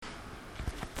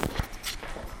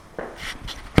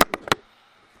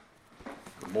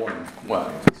Morning.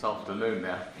 Well, it's afternoon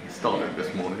now. It started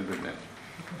this morning, didn't it?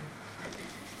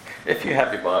 If you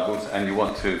have your Bibles and you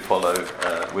want to follow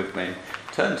with me,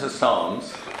 turn to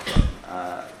Psalms,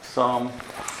 Psalm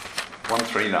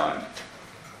 139.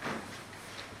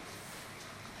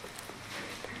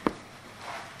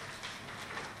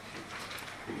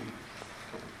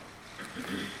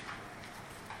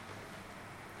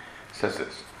 It says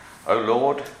this: O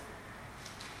Lord,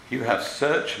 you have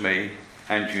searched me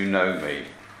and you know me.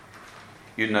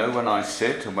 You know when I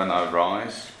sit and when I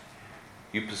rise.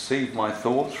 You perceive my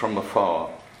thoughts from afar.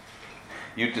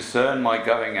 You discern my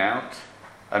going out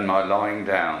and my lying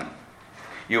down.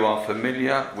 You are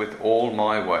familiar with all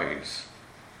my ways.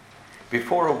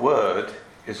 Before a word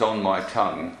is on my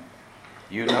tongue,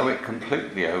 you know it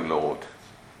completely, O Lord.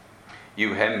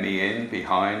 You hem me in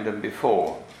behind and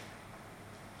before.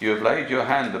 You have laid your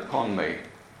hand upon me.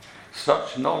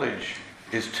 Such knowledge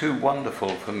is too wonderful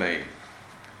for me,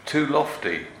 too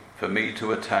lofty for me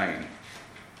to attain.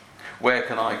 Where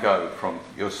can I go from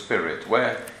your spirit?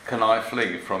 Where can I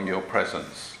flee from your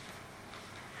presence?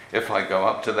 If I go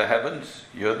up to the heavens,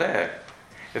 you're there.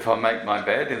 If I make my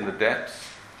bed in the depths,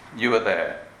 you are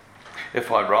there.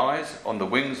 If I rise on the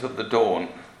wings of the dawn,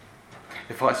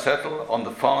 if I settle on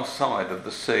the far side of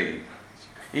the sea,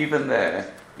 even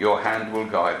there your hand will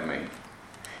guide me.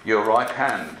 Your right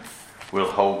hand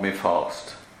will hold me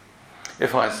fast.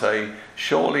 If I say,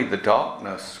 surely the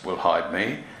darkness will hide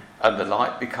me, and the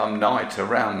light become night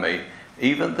around me,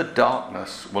 even the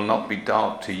darkness will not be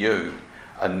dark to you,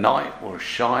 and night will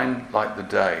shine like the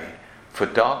day, for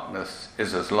darkness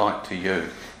is as light to you.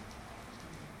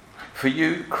 For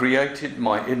you created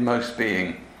my inmost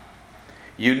being.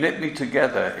 You knit me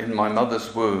together in my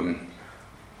mother's womb.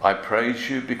 I praise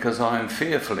you because I am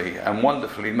fearfully and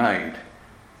wonderfully made.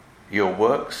 Your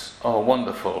works are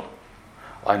wonderful.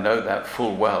 I know that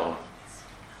full well.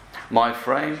 My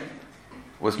frame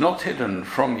was not hidden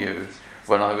from you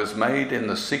when I was made in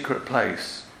the secret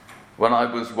place, when I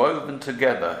was woven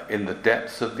together in the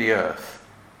depths of the earth.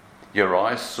 Your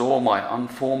eyes saw my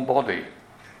unformed body.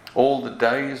 All the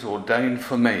days ordained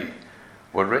for me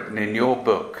were written in your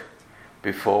book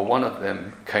before one of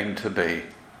them came to be.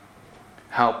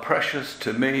 How precious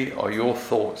to me are your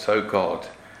thoughts, O God.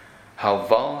 How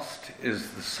vast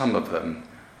is the sum of them.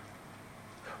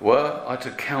 Were I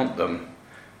to count them,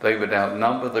 they would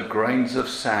outnumber the grains of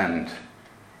sand.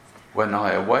 When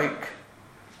I awake,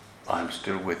 I am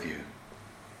still with you.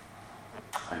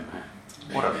 Amen.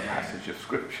 What a passage of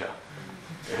scripture.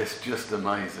 It's just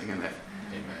amazing, isn't it?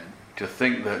 Amen. To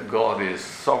think that God is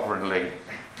sovereignly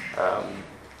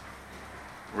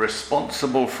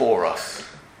responsible for us.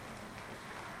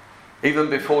 Even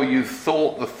before you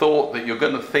thought the thought that you're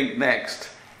going to think next,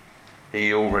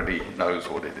 he already knows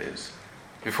what it is.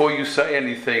 Before you say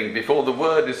anything, before the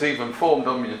word is even formed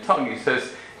on your tongue, he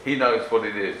says he knows what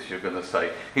it is you're going to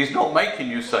say. He's not making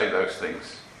you say those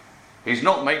things. He's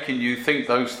not making you think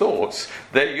those thoughts.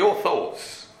 They're your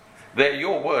thoughts. They're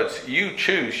your words. You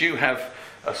choose. You have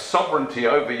a sovereignty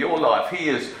over your life. He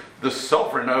is the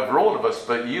sovereign over all of us,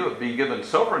 but you have been given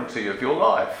sovereignty of your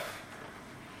life.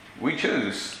 We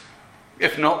choose.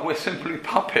 If not, we're simply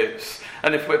puppets.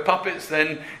 And if we're puppets,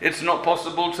 then it's not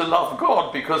possible to love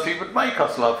God because he would make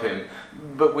us love him.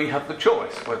 But we have the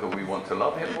choice whether we want to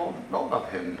love him or not love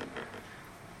him.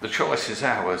 The choice is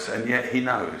ours, and yet he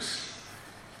knows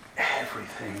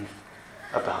everything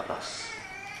about us.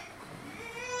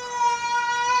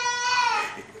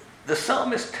 The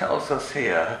psalmist tells us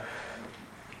here,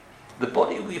 the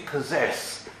body we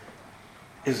possess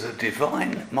is a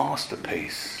divine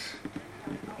masterpiece.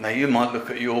 Now you might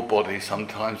look at your body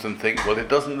sometimes and think, well, it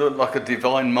doesn't look like a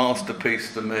divine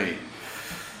masterpiece to me.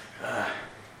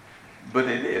 But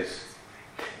it is.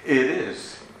 It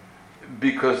is.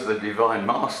 Because the divine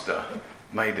master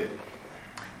made it,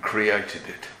 created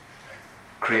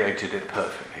it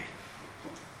perfectly.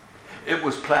 It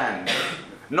was planned.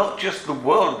 Not just the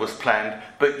world was planned,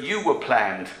 but you were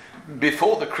planned.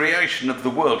 Before the creation of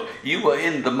the world, you were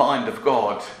in the mind of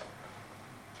God.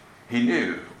 He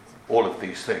knew all of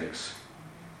these things.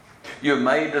 You're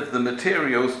made of the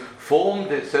materials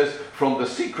formed, it says, from the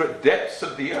secret depths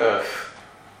of the earth.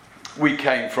 We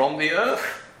came from the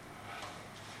earth,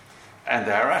 and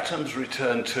our atoms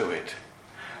return to it.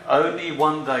 Only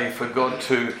one day for God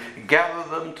to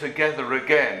gather them together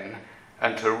again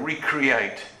and to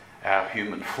recreate our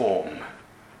human form.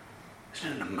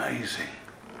 Isn't it amazing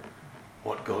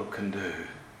what God can do?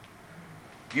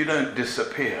 You don't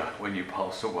disappear when you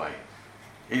pass away.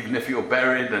 Even if you're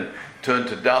buried and turned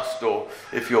to dust, or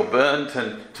if you're burnt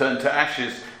and turned to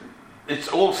ashes, it's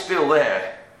all still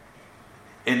there.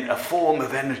 in a form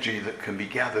of energy that can be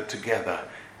gathered together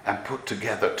and put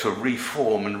together to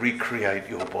reform and recreate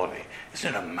your body.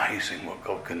 Isn't it amazing what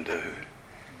God can do?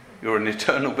 You're an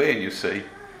eternal being, you see.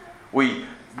 We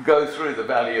go through the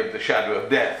valley of the shadow of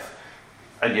death,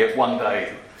 and yet one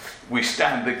day we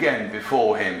stand again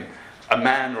before him, a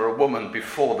man or a woman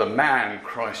before the man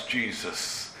Christ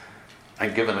Jesus,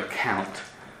 and give an account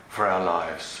for our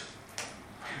lives.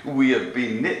 We have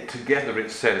been knit together,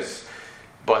 it says,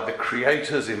 by the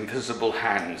Creator's invisible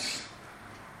hands,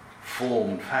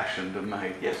 formed, fashioned and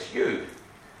made. Yes, you,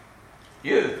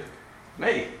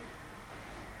 me.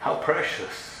 How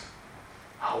precious,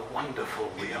 how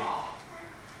wonderful we are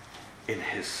in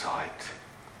his sight.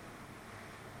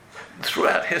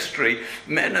 Throughout history,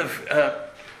 men have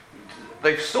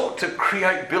they've sought to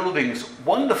create buildings,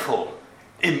 wonderful,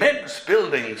 immense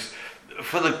buildings,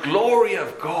 for the glory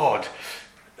of God.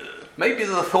 Maybe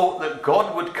the thought that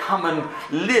God would come and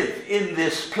live in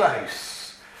this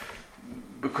place,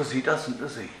 because he doesn't,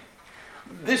 does he?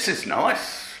 This is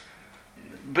nice,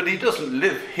 but he doesn't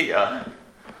live here.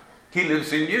 He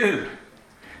lives in you.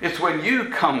 It's when you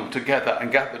come together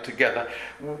and gather together,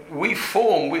 we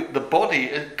form, the body,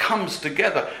 it comes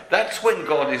together. That's when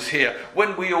God is here.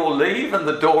 When we all leave and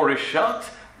the door is shut,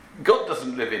 God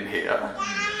doesn't live in here.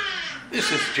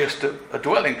 This is just a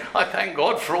dwelling. I thank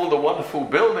God for all the wonderful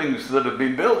buildings that have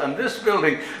been built, and this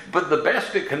building, but the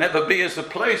best it can ever be is a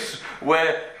place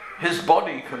where his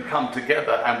body can come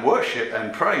together and worship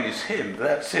and praise him.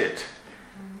 That's it.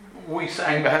 We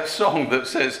sang that song that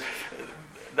says,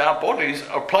 our bodies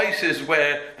are places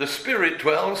where the Spirit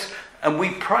dwells, and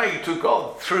we pray to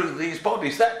God through these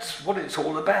bodies. That's what it's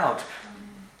all about.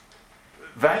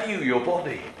 Value your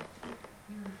body.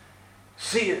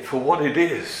 See it for what it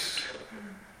is.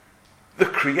 The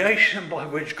creation by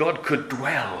which God could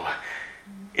dwell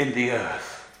in the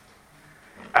earth.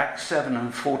 Acts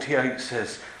 7:48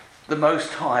 says, the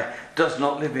Most High does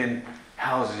not live in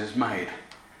houses made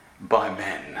by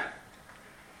men.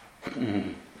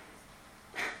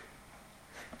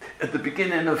 At the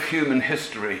beginning of human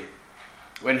history,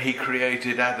 when he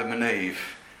created Adam and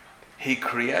Eve, he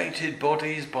created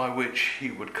bodies by which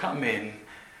he would come in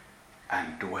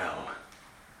and dwell.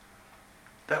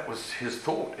 That was his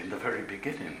thought in the very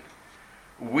beginning.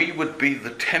 We would be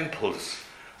the temples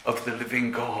of the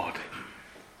living God.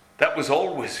 That was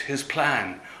always his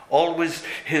plan, always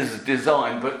his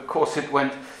design, but of course it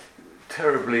went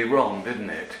terribly wrong,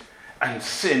 didn't it? And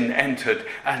sin entered,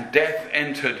 and death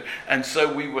entered, and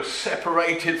so we were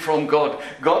separated from God.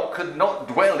 God could not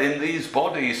dwell in these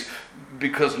bodies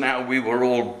because now we were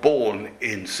all born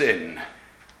in sin.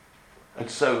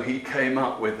 And so he came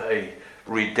up with a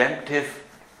redemptive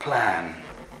plan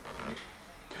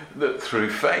that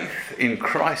through faith in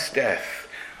Christ's death,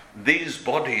 these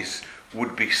bodies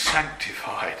would be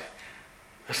sanctified,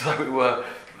 as though it were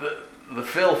the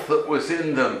filth that was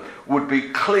in them would be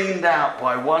cleaned out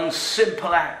by one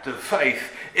simple act of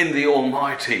faith in the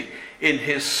Almighty, in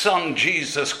his Son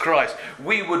Jesus Christ.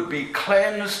 We would be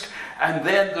cleansed, and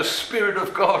then the Spirit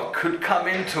of God could come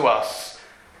into us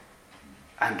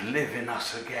and live in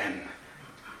us again,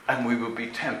 and we would be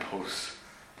temples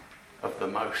of the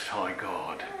Most High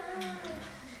God.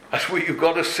 That's what you've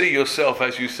got to see yourself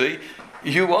as, you see.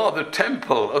 You are the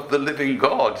temple of the living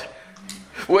God.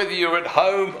 Whether you're at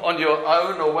home on your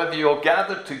own or whether you're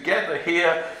gathered together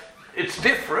here, it's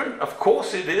different. Of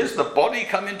course it is. The body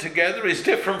coming together is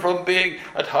different from being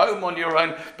at home on your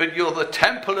own. But you're the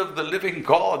temple of the living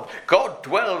God. God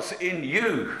dwells in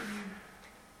you.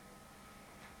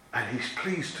 And he's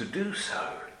pleased to do so.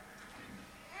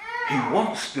 He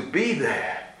wants to be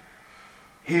there.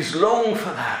 He's longed for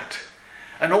that.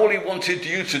 And all he wanted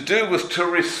you to do was to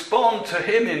respond to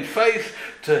him in faith,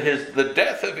 to the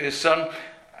death of his Son,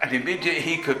 and immediately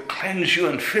he could cleanse you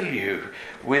and fill you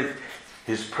with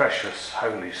his precious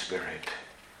Holy Spirit.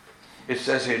 It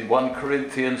says in 1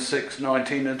 Corinthians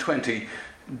 6:19 and 20,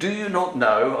 do you not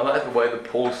know, I like the way that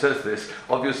Paul says this,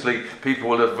 obviously people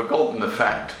will have forgotten the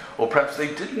fact, or perhaps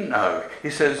they didn't know. He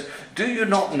says, do you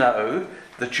not know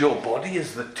that your body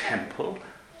is the temple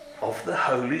of the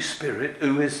Holy Spirit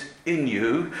who is in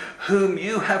you, whom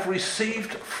you have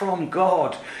received from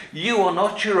God? You are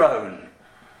not your own.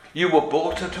 You were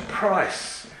bought at a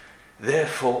price.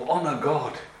 Therefore, honor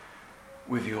God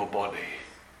with your body.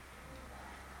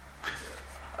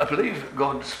 I believe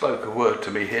God spoke a word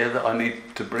to me here that I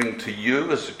need to bring to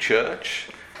you as a church.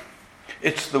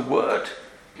 It's the word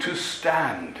to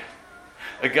stand.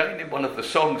 Again, in one of the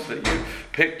songs that you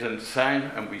picked and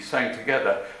sang, and we sang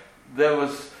together, there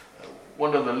was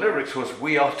one of the lyrics was,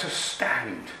 we are to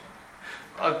stand.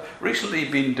 I've recently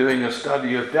been doing a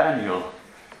study of Daniel,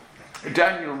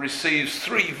 Daniel receives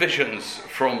 3 visions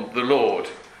from the Lord.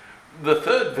 The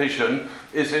third vision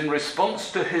is in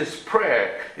response to his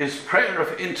prayer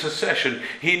of intercession.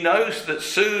 He knows that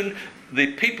soon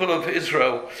the people of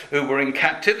Israel who were in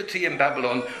captivity in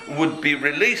Babylon would be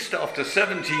released after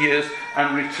 70 years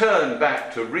and return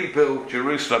back to rebuild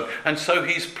Jerusalem. And so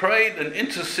he's prayed and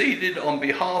interceded on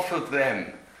behalf of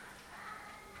them.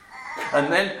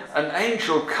 And then an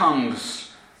angel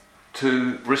comes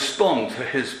to respond to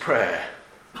his prayer.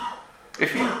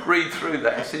 If you read through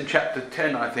that, it's in chapter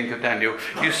 10, I think, of Daniel,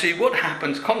 you see what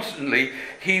happens constantly.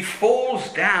 He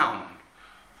falls down.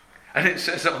 And it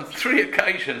says on 3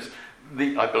 occasions,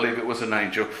 I believe it was an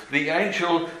angel, the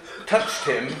angel touched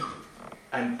him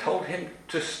and told him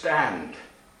to stand.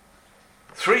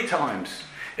 3 times.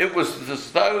 It was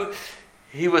as though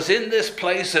he was in this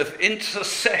place of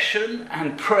intercession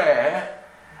and prayer,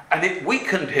 and it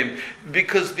weakened him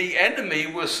because the enemy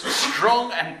was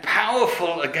strong and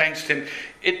powerful against him.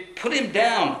 It put him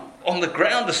down on the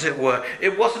ground, as it were.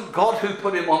 It wasn't God who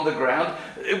put him on the ground.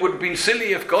 It would have been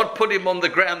silly if God put him on the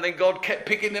ground, then God kept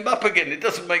picking him up again. It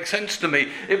doesn't make sense to me.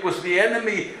 It was the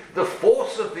enemy, the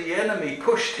force of the enemy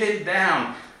pushed him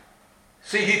down.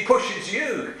 See, he pushes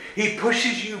you. He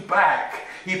pushes you back.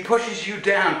 He pushes you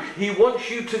down. He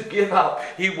wants you to give up.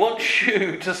 He wants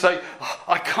you to say,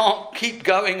 I can't keep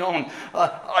going on.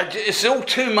 It's all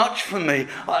too much for me.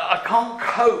 I can't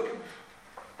cope.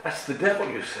 That's the devil,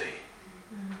 you see.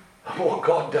 And what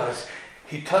God does,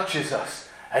 he touches us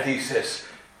and he says,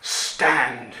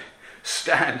 stand,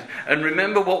 stand. And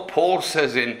remember what Paul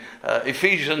says in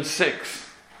Ephesians 6.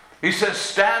 He says,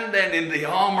 stand then in the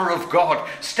armour of God.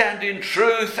 Stand in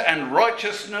truth and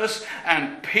righteousness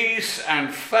and peace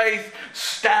and faith.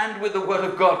 Stand with the word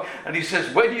of God. And he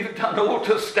says, when you've done all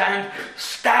to stand,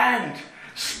 stand,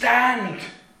 stand.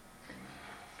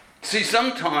 See,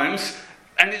 sometimes,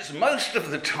 and it's most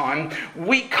of the time,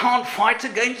 we can't fight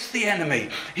against the enemy.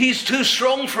 He's too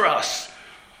strong for us.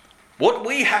 What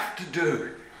we have to do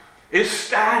is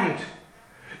stand.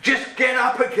 Just get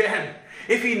up again.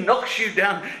 If he knocks you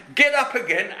down, get up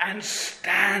again and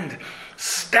stand.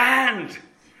 Stand.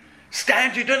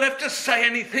 Stand. You don't have to say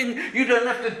anything. You don't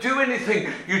have to do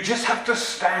anything. You just have to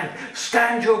stand.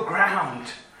 Stand your ground.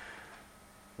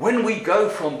 When we go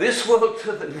from this world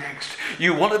to the next,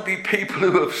 you want to be people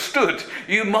who have stood.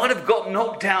 You might have got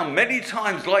knocked down many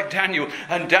times like Daniel.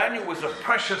 And Daniel was a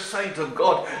precious saint of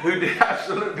God who did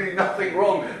absolutely nothing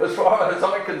wrong as far as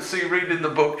I can see reading the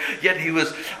book. Yet he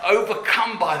was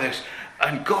overcome by this.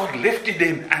 And God lifted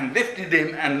him and lifted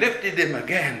him and lifted him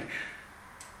again.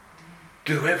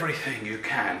 Do everything you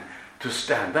can to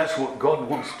stand. That's what God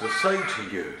wants to say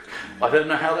to you. I don't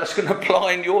know how that's going to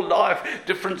apply in your life.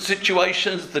 Different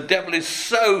situations. The devil is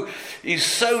so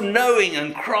knowing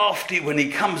and crafty when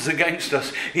he comes against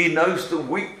us. He knows the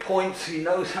weak points. He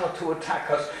knows how to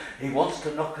attack us. He wants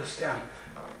to knock us down.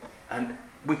 And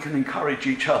we can encourage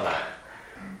each other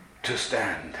to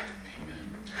stand.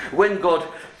 When God...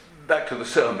 Back to the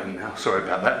sermon now, sorry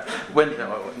about that.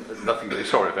 Nothing really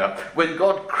sorry about. When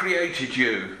God created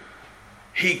you,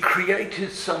 he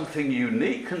created something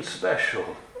unique and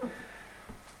special.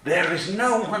 There is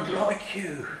no one like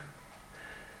you.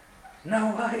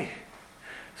 No way.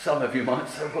 Some of you might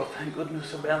say, well, thank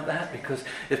goodness about that, because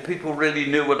if people really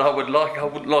knew what I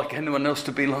wouldn't like anyone else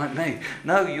to be like me.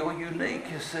 No, you're unique,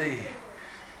 you see.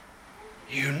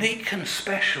 Unique and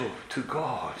special to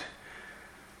God.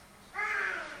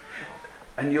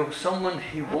 And you're someone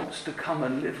he wants to come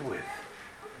and live with.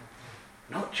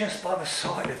 Not just by the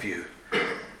side of you,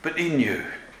 but in you.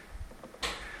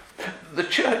 The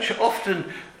church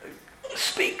often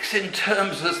speaks in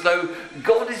terms as though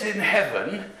God is in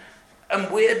heaven and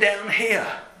we're down here.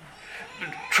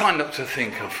 Try not to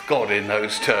think of God in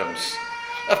those terms.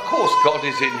 Of course God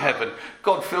is in heaven.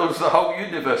 God fills the whole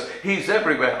universe. He's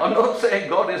everywhere. I'm not saying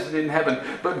God isn't in heaven,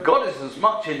 but God is as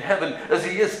much in heaven as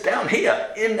he is down here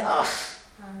in us.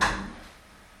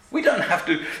 We don't have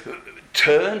to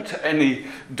turn to any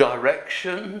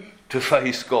direction to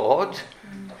face God.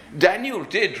 Daniel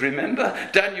did, remember?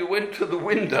 Daniel went to the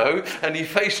window and he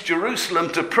faced Jerusalem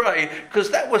to pray,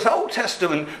 because that was Old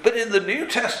Testament. But in the New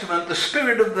Testament, the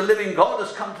Spirit of the living God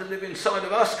has come to live inside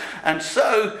of us. And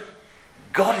so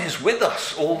God is with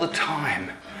us all the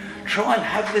time. Try and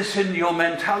have this in your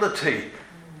mentality.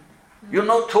 You're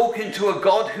not talking to a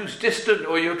God who's distant,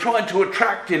 or you're trying to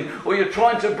attract him, or you're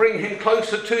trying to bring him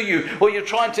closer to you, or you're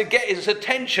trying to get his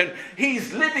attention.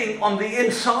 He's living on the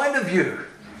inside of you.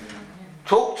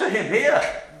 Talk to him here.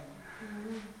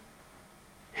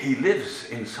 He lives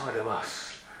inside of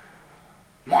us.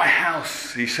 My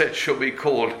house, he said, shall be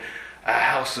called a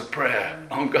house of prayer.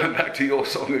 I'm going back to your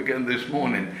song again this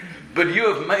morning. But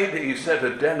you have made it, he said,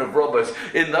 a den of robbers.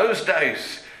 In those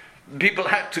days, people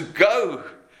had to go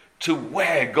to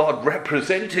where God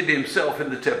represented himself in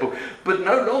the temple. But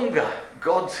no longer,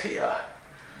 God's here.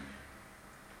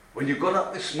 When you got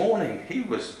up this morning, he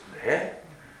was there.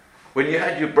 When you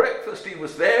had your breakfast, he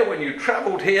was there. When you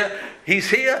travelled here, he's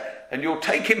here. And you'll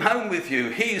take him home with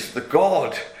you. He's the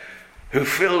God who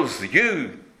fills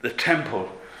you, the temple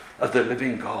of the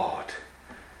living God.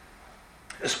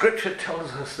 The scripture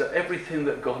tells us that everything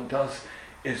that God does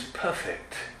is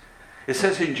perfect. It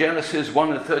says in Genesis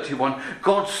 1:31,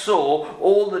 God saw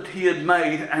all that he had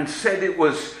made and said it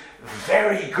was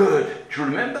very good. Do you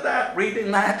remember that?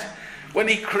 Reading that? When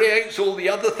he creates all the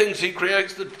other things, he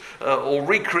creates or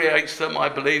recreates them, I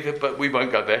believe, but we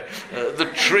won't go there. The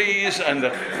trees and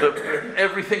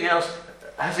everything else,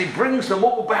 as he brings them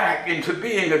all back into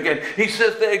being again, he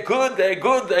says they're good, they're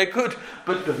good, they're good.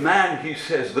 But the man, he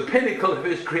says, the pinnacle of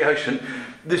his creation,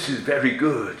 this is very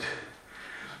good.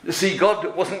 You see,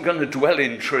 God wasn't going to dwell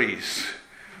in trees,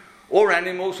 or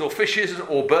animals, or fishes,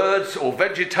 or birds, or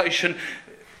vegetation.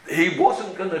 He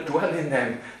wasn't going to dwell in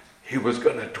them. He was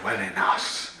going to dwell in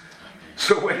us.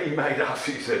 So when he made us,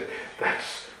 he said,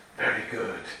 that's very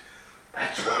good.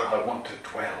 That's where I want to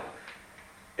dwell,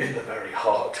 in the very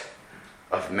heart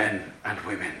of men and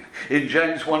women. In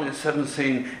James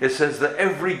 1:17, it says that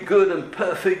every good and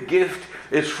perfect gift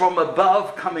is from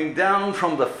above, coming down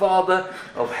from the Father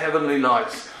of heavenly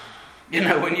lights. You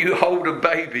know, when you hold a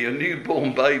baby, a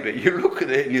newborn baby, you look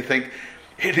at it and you think,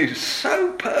 it is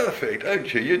so perfect,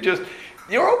 don't you?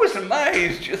 You're always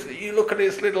amazed. You look at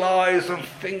its little eyes and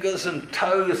fingers and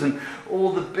toes and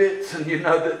all the bits, and you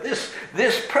know that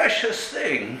this precious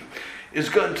thing is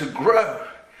going to grow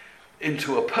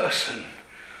into a person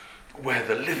where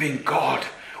the living God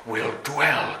will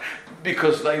dwell,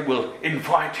 because they will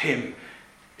invite him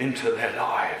into their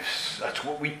lives. That's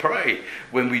what we pray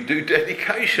when we do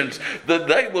dedications, that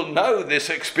they will know this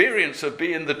experience of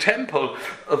being the temple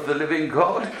of the living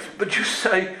God. But you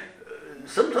say,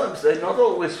 sometimes they're not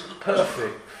always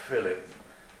perfect, Philip.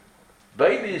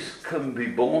 Babies can be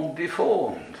born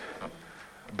deformed,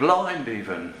 blind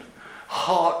even,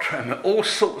 heart tremor, all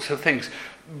sorts of things.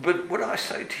 But what I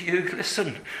say to you,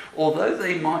 listen, although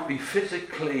they might be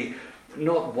physically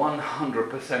not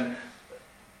 100%,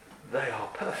 they are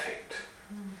perfect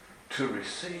to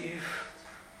receive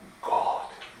God.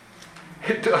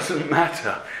 It doesn't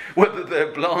matter whether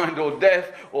they're blind or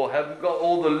deaf or haven't got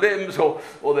all the limbs or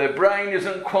their brain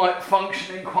isn't quite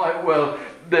functioning quite well.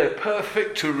 They're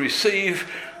perfect to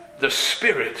receive the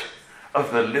Spirit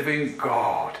of the living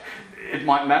God. It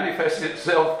might manifest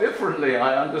itself differently.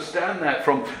 I understand that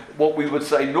from what we would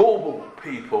say normal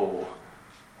people.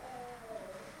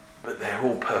 But they're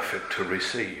all perfect to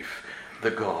receive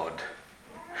the God.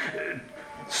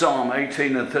 Psalm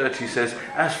 18:30 says,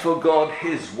 as for God,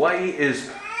 his way is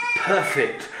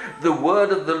perfect. The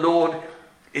word of the Lord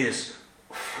is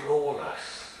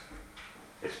flawless.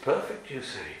 It's perfect, you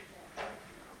see.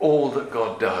 All that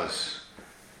God does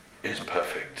is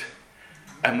perfect.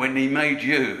 And when he made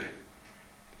you,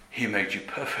 he made you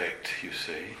perfect, you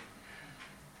see,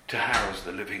 to house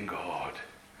the living God.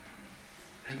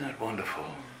 Isn't that wonderful?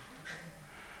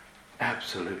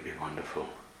 Absolutely wonderful.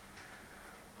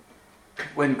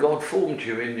 When God formed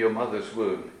you in your mother's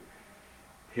womb,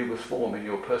 he was forming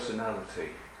your personality.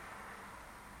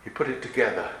 He put it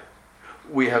together.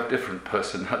 We have different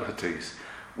personalities.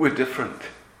 We're different.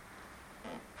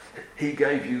 He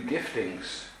gave you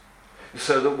giftings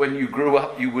so that when you grew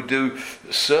up you would do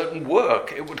certain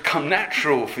work. It would come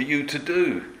natural for you to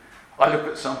do. I look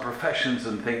at some professions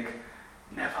and think,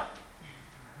 never.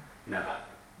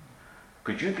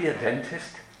 Could you be a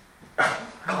dentist? I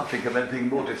can't think of anything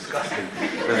more disgusting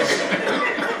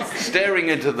than staring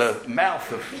into the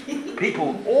mouth of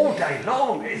people all day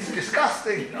long. It's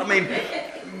disgusting. I mean,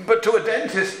 but to a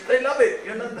dentist, they love it.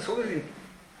 You know, that's what I mean.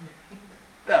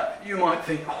 Now, you might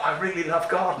think, I really love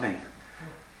gardening.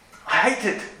 I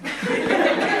hate it.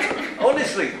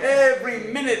 Honestly, every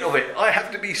minute of it, I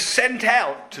have to be sent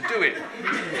out to do it.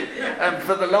 And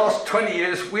for the last 20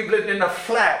 years, we've lived in a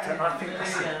flat, and I think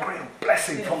that's a great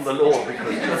blessing from the Lord,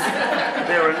 because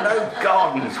there are no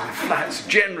gardens with flats,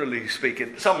 generally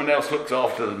speaking. Someone else looks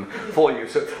after them for you.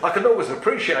 So I can always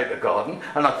appreciate a garden,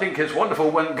 and I think it's wonderful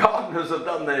when gardeners have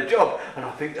done their job. And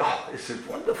I think, this is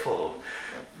wonderful.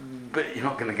 But you're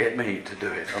not going to get me to do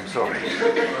it, I'm sorry.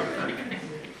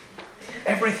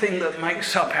 Everything that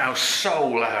makes up our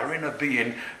soul, our inner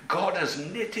being, God has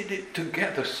knitted it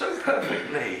together so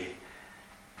perfectly.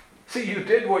 See, you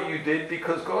did what you did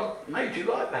because God made you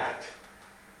like that.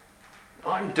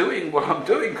 I'm doing what I'm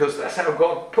doing because that's how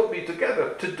God put me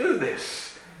together to do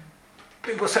this.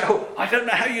 People say, oh, I don't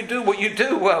know how you do what you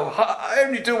do. Well, I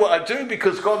only do what I do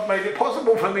because God made it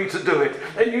possible for me to do it.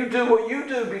 And you do what you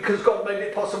do because God made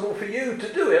it possible for you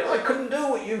to do it. I couldn't do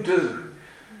what you do.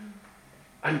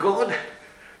 And God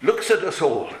looks at us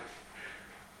all.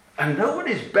 And no one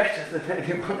is better than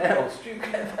anyone else. Do you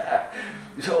get that?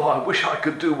 You say, oh, I wish I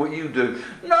could do what you do.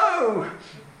 No!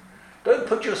 Don't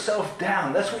put yourself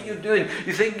down. That's what you're doing.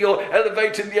 You think you're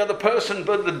elevating the other person,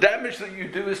 but the damage that you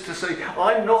do is to say,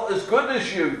 I'm not as good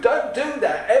as you. Don't do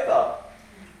that, ever.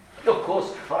 Of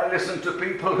course, I listen to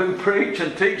people who preach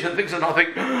and teach and things, and I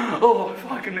think, oh, if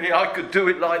I could do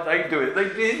it like they do it.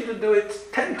 They seem to do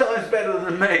it 10 times better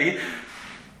than me,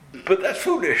 but that's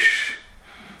foolish.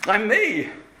 I'm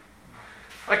me.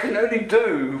 I can only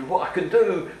do what I can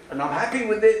do, and I'm happy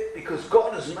with it because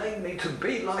God has made me to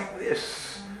be like this.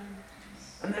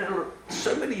 And there are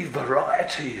so many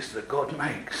varieties that God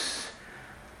makes.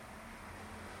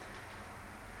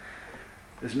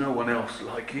 There's no one else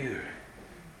like you.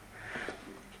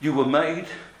 You were made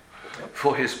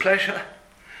for his pleasure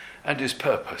and his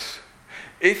purpose.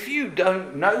 If you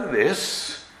don't know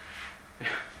this,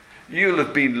 you'll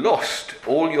have been lost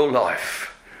all your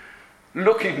life,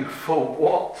 looking for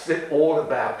what's it all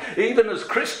about. Even as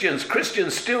Christians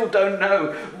still don't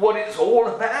know what it's all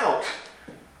about.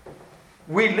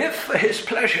 We live for his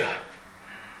pleasure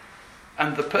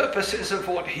and the purposes of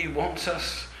what he wants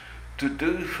us to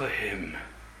do for him.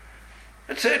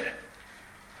 That's it.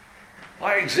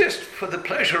 I exist for the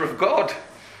pleasure of God.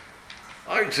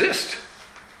 I exist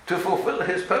to fulfill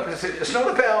his purposes. It's not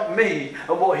about me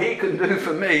and what he can do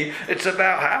for me. It's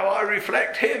about how I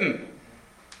reflect him.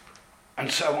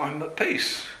 And so I'm at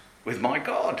peace with my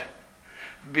God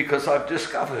because I've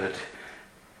discovered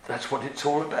that's what it's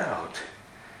all about.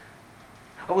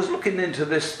 I was looking into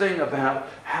this thing about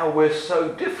how we're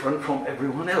so different from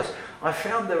everyone else. I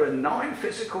found there are 9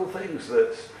 physical things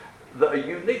that are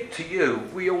unique to you.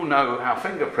 We all know our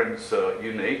fingerprints are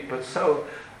unique, but so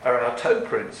are our toe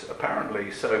prints,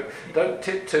 apparently. So don't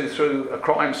tiptoe through a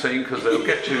crime scene because they'll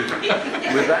get you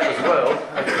with that as well.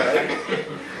 Okay.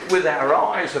 With our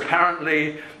eyes,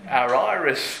 apparently our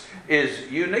iris is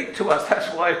unique to us.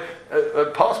 That's why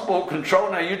passport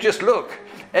control, now you just look.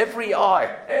 Every eye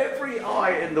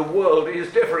in the world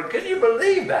is different. Can you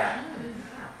believe that?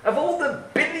 Of all the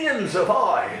billions of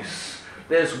eyes,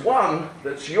 there's one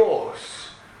that's yours.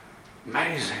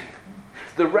 Amazing.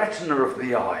 The retina of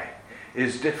the eye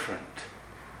is different.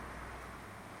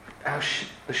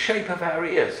 The shape of our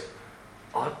ears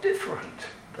are different.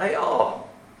 They are.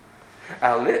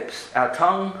 Our lips, our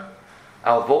tongue,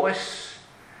 our voice,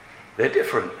 they're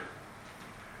different.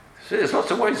 So there's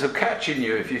lots of ways of catching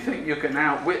you if you think you can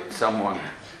outwit someone.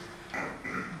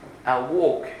 Our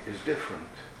walk is different.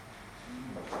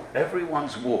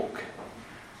 Everyone's walk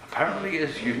apparently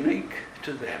is unique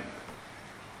to them.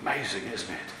 Amazing,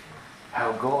 isn't it?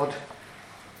 How God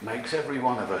makes every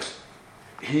one of us.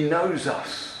 He knows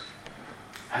us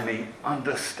and he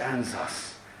understands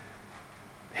us.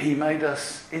 He made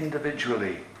us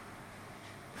individually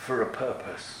for a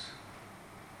purpose.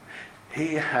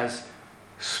 He has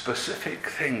specific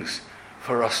things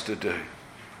for us to do.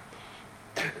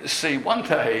 See, one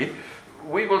day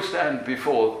we will stand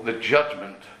before the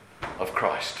judgment of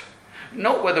Christ.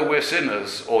 Not whether we're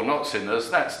sinners or not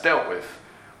sinners, that's dealt with.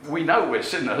 We know we're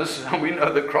sinners and we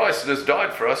know that Christ has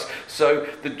died for us, so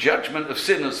the judgment of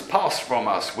sin has passed from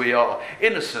us. We are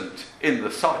innocent in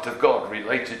the sight of God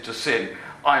related to sin.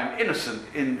 I'm innocent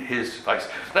in his face.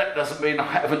 That doesn't mean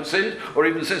I haven't sinned, or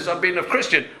even since I've been a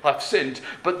Christian, I've sinned.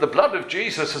 But the blood of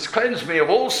Jesus has cleansed me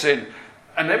of all sin.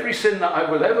 And every sin that I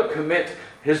will ever commit,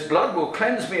 his blood will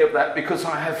cleanse me of that because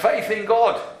I have faith in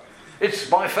God. It's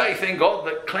my faith in God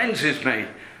that cleanses me.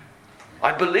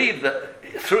 I believe that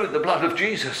through the blood of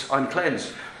Jesus, I'm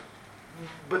cleansed.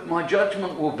 But my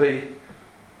judgment will be,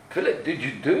 Philip, did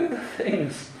you do the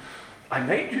things I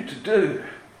made you to do?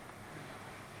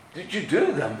 Did you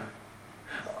do them?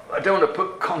 I don't want to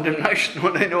put condemnation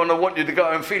on anyone. I want you to go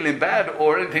home feeling bad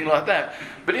or anything like that.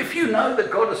 But if you know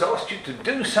that God has asked you to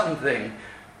do something,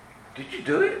 did you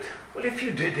do it? Well, if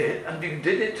you did it, and you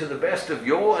did it to the best of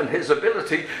your and his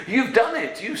ability, you've done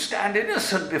it. You stand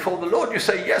innocent before the Lord. You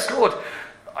say, yes, Lord,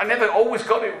 I never always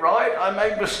got it right. I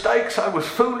made mistakes. I was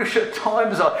foolish at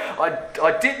times.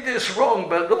 I did this wrong.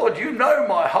 But Lord, you know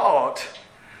my heart,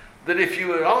 that if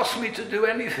you had asked me to do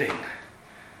anything,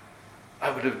 I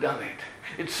would have done it.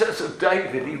 It says of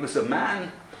David, he was a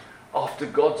man after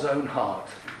God's own heart.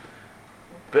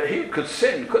 But he could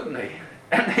sin, couldn't he?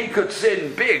 And he could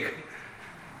sin big.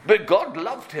 But God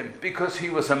loved him because he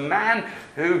was a man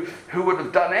who would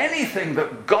have done anything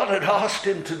that God had asked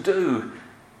him to do.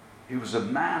 He was a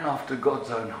man after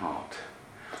God's own heart.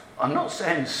 I'm not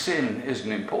saying sin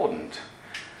isn't important,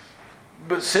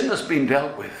 but sin has been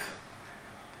dealt with.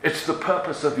 It's the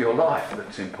purpose of your life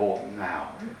that's important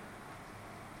now.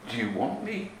 Do you want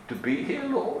me to be here,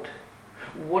 Lord?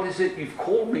 What is it you've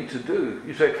called me to do?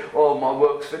 You say, oh, my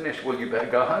work's finished. Well, you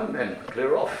better go home then.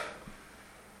 Clear off.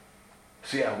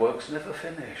 See, our work's never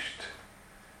finished.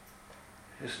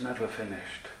 It's never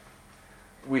finished.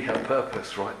 We have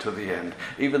purpose right to the end.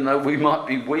 Even though we might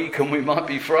be weak and we might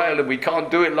be frail and we can't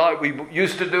do it like we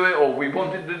used to do it or we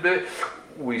wanted to do it,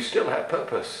 we still have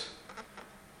purpose.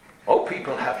 Old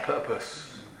people have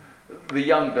purpose. The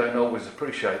young don't always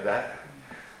appreciate that.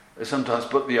 They sometimes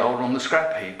put the old on the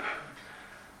scrap heap.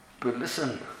 But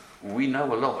listen, we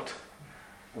know a lot.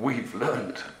 We've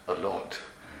learned a lot.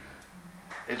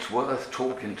 It's worth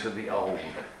talking to the old,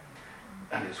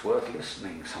 and it's worth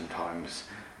listening sometimes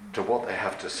to what they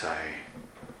have to say.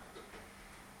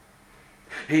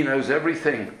 He knows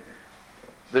everything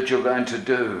that you're going to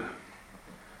do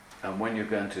and when you're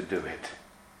going to do it.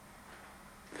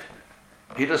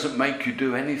 He doesn't make you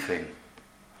do anything.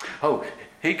 Oh,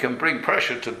 he can bring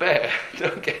pressure to bear,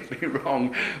 don't get me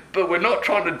wrong, but we're not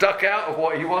trying to duck out of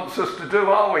what he wants us to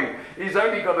do, are we? He's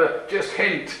only got to just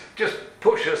hint, just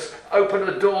push us, open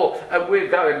a door, and we're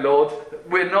going, Lord.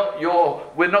 We're not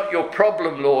your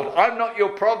problem, Lord. I'm not your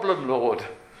problem, Lord.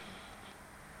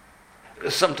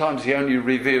 Sometimes he only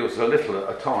reveals a little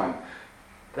at a time.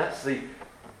 That's the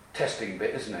testing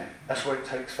bit, isn't it? That's where it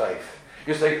takes faith.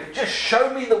 You say, just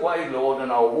show me the way, Lord,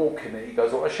 and I'll walk in it. He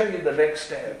goes, I'll show you the next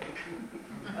step.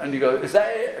 And you go, is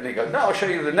that it? And he goes, no, I'll show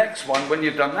you the next one when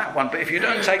you've done that one. But if you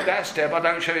don't take that step, I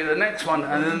don't show you the next one.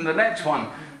 And then the next one.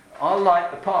 I'll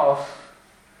light the path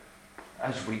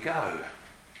as we go.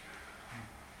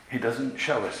 He doesn't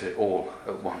show us it all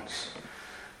at once.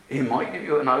 He might give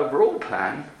you an overall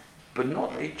plan, but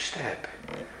not each step.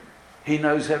 He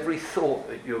knows every thought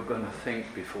that you're going to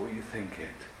think before you think it.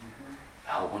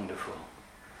 How wonderful.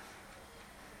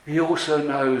 He also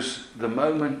knows the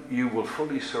moment you will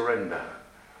fully surrender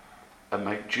and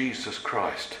make Jesus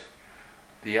Christ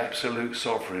the absolute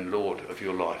sovereign Lord of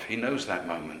your life. He knows that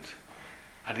moment,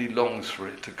 and he longs for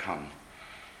it to come.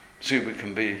 See, we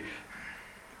can be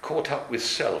caught up with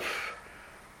self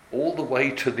all the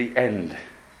way to the end,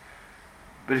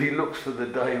 but he looks for the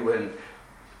day when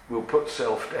we'll put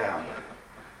self down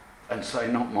and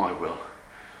say, not my will,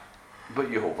 but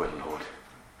your will, Lord.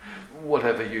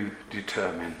 Whatever you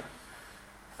determine.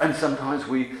 And sometimes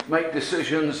we make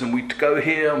decisions and we go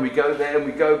here and we go there and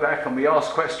we go back and we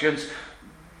ask questions.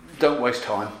 Don't waste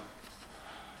time.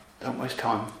 Don't waste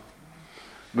time.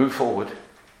 Move forward.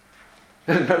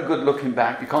 There's no good looking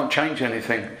back. You can't change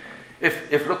anything.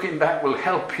 If looking back will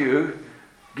help you,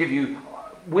 give you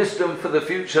wisdom for the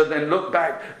future, then look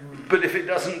back. But if it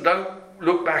doesn't, don't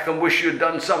look back and wish you'd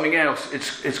done something else.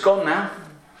 It's gone now.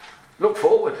 Look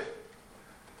forward.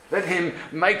 Let him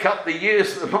make up the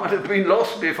years that might have been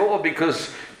lost before,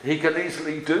 because he can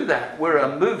easily do that. We're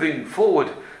a moving forward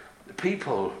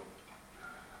people.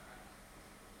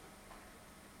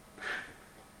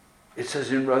 It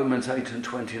says in Romans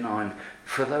 8:29,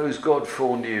 for those God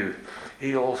foreknew,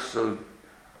 he also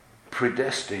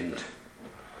predestined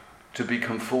to be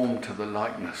conformed to the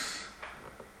likeness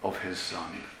of his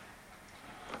Son.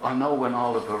 I know when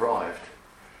I'll have arrived,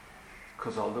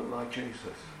 because I'll look like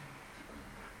Jesus.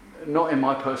 Not in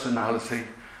my personality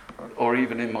or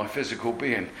even in my physical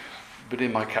being, but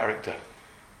in my character.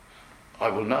 I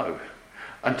will know.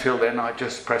 Until then, I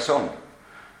just press on.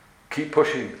 Keep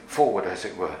pushing forward, as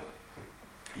it were.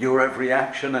 Your every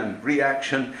action and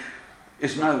reaction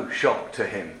is no shock to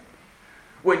him.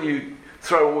 When you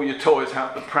throw all your toys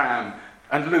out the pram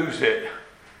and lose it,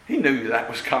 he knew that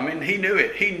was coming. He knew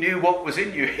it. He knew what was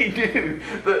in you. He knew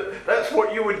that that's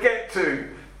what you would get to.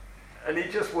 And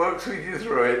he just works with you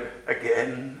through it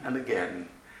again and again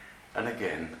and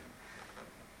again.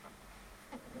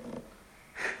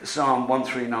 Psalm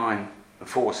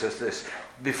 139:4 says this,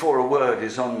 before a word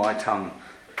is on my tongue,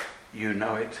 you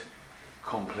know it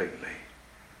completely.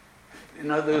 You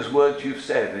know those words you've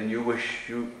said and you wish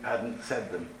you hadn't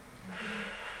said them?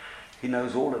 He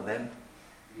knows all of them.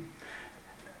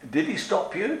 Did he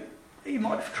stop you? He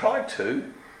might have tried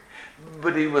to.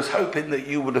 But he was hoping that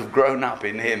you would have grown up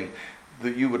in him,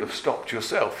 that you would have stopped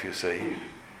yourself, you see. He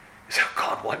said,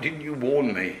 God, why didn't you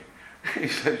warn me? He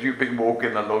says, you've been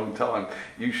walking a long time.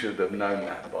 You should have known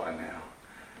that by now.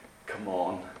 Come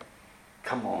on.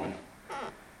 Come on.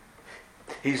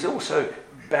 He's also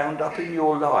bound up in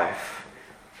your life.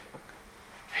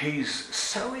 He's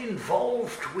so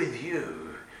involved with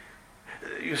you.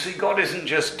 You see, God isn't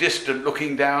just distant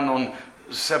looking down on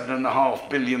 7.5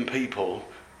 billion people.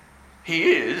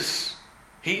 He is,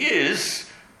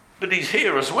 but he's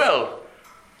here as well,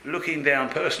 looking down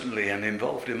personally and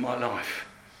involved in my life.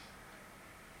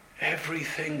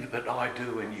 Everything that I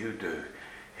do and you do,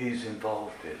 he's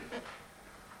involved in.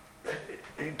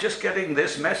 Just getting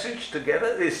this message together,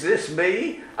 is this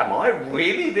me? Am I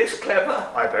really this clever?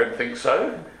 I don't think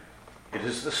so. It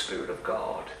is the Spirit of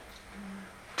God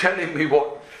telling me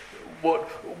what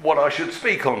I should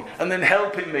speak on, and then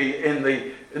helping me in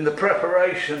the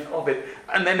preparation of it,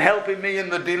 and then helping me in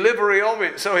the delivery of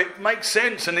it, so it makes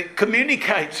sense and it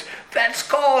communicates. That's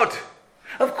God.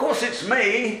 Of course it's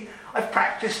me. I've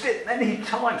practiced it many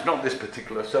times, not this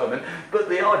particular sermon, but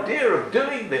the idea of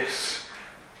doing this.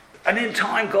 And in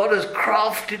time, God has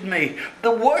crafted me.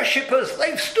 The worshippers,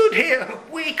 they've stood here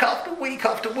week after week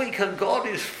after week, and God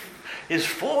is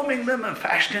forming them and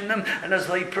fashioning them. And as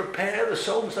they prepare the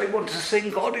songs they want to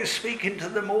sing, God is speaking to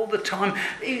them all the time.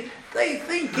 They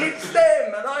think it's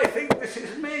them, and I think this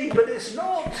is me, but it's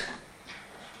not.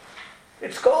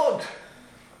 It's God.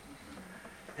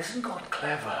 Isn't God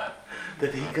clever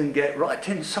that he can get right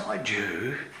inside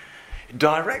you,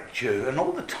 direct you, and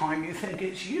all the time you think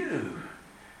it's you?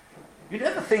 You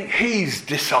never think he's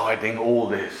deciding all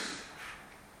this.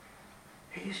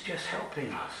 He's just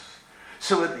helping us.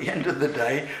 So at the end of the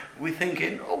day, we're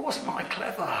thinking, oh, wasn't I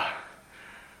clever?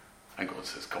 And God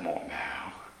says, come on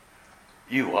now.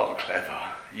 You are clever.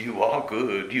 You are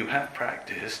good. You have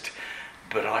practiced.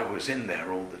 But I was in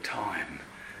there all the time.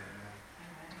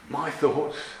 My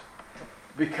thoughts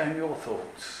became your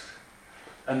thoughts.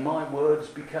 And my words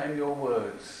became your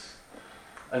words.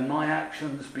 And my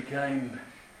actions became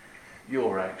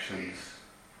your actions.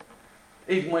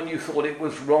 Even when you thought it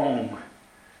was wrong,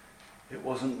 it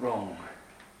wasn't wrong.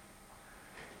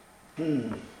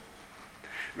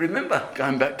 Remember,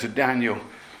 going back to Daniel,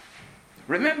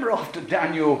 remember after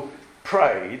Daniel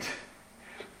prayed,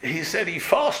 he said he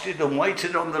fasted and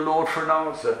waited on the Lord for an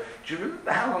answer. Do you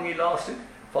remember how long he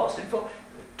fasted for?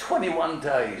 21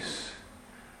 days.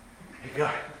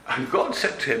 And God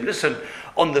said to him, listen,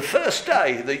 on the first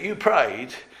day that you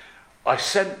prayed, I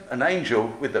sent an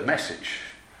angel with a message.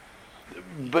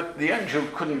 But the angel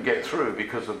couldn't get through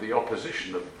because of the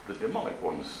opposition of the demonic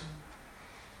ones.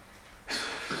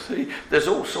 See, there's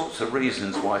all sorts of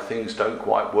reasons why things don't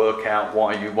quite work out,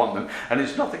 why you want them. And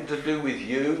it's nothing to do with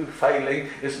you failing.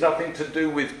 It's nothing to do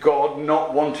with God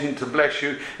not wanting to bless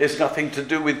you. It's nothing to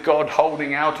do with God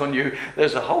holding out on you.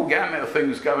 There's a whole gamut of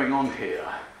things going on here.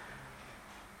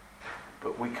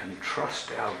 But we can trust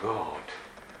our God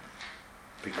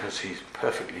because he's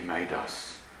perfectly made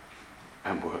us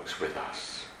and works with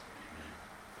us.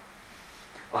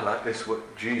 I like this,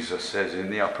 what Jesus says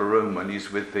in the upper room when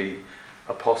he's with the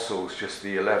apostles, just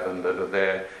the 11 that are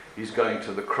there. He's going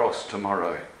to the cross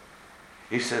tomorrow.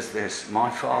 He says this,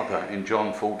 my Father, in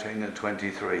John 14 and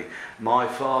 23, my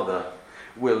Father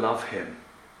will love him,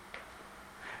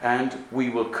 and we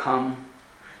will come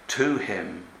to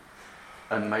him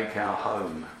and make our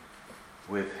home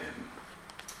with him.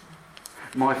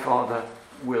 My Father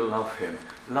will love him.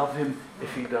 Love him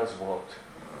if he does what?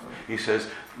 He says,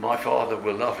 my Father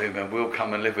will love him and will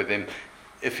come and live with him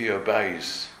if he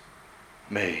obeys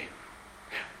me.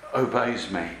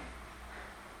 Obeys me.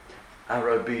 Our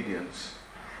obedience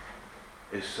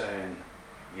is saying,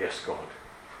 yes, God,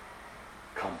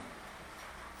 come.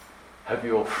 Have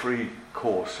your free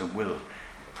course and will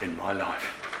in my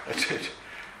life. That's it.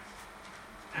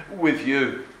 With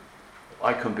you,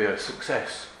 I can be a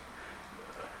success.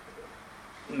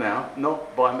 Now,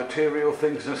 not by material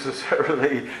things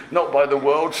necessarily, not by the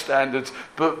world's standards,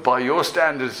 but by your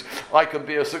standards, I can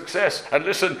be a success. And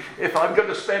listen, if I'm going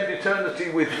to spend eternity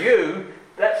with you,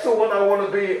 that's the one I want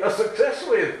to be a success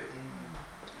with.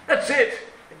 That's it.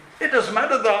 It doesn't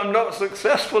matter that I'm not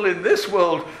successful in this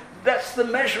world. That's the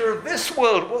measure of this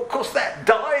world. Well, of course, that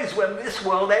dies when this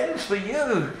world ends for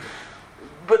you.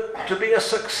 But to be a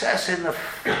success in the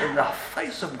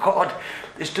face of God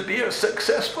is to be a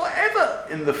success forever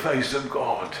in the face of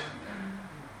God.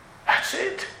 That's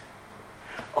it.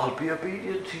 I'll be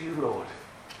obedient to you, Lord.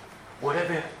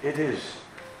 Whatever it is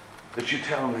that you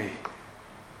tell me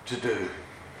to do.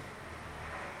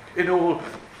 In all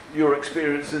your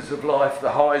experiences of life,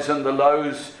 the highs and the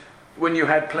lows, when you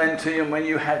had plenty and when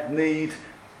you had need,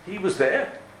 he was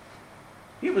there.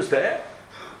 He was there.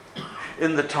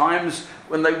 In the times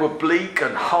when they were bleak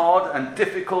and hard and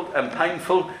difficult and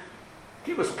painful,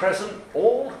 he was present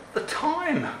all the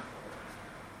time.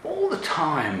 All the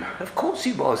time. Of course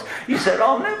he was. He said,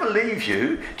 I'll never leave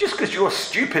you just because you're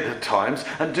stupid at times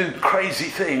and do crazy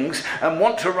things and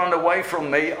want to run away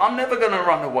from me. I'm never going to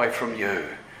run away from you.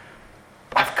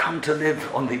 I've come to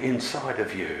live on the inside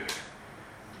of you.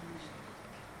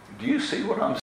 Do you see what I'm saying?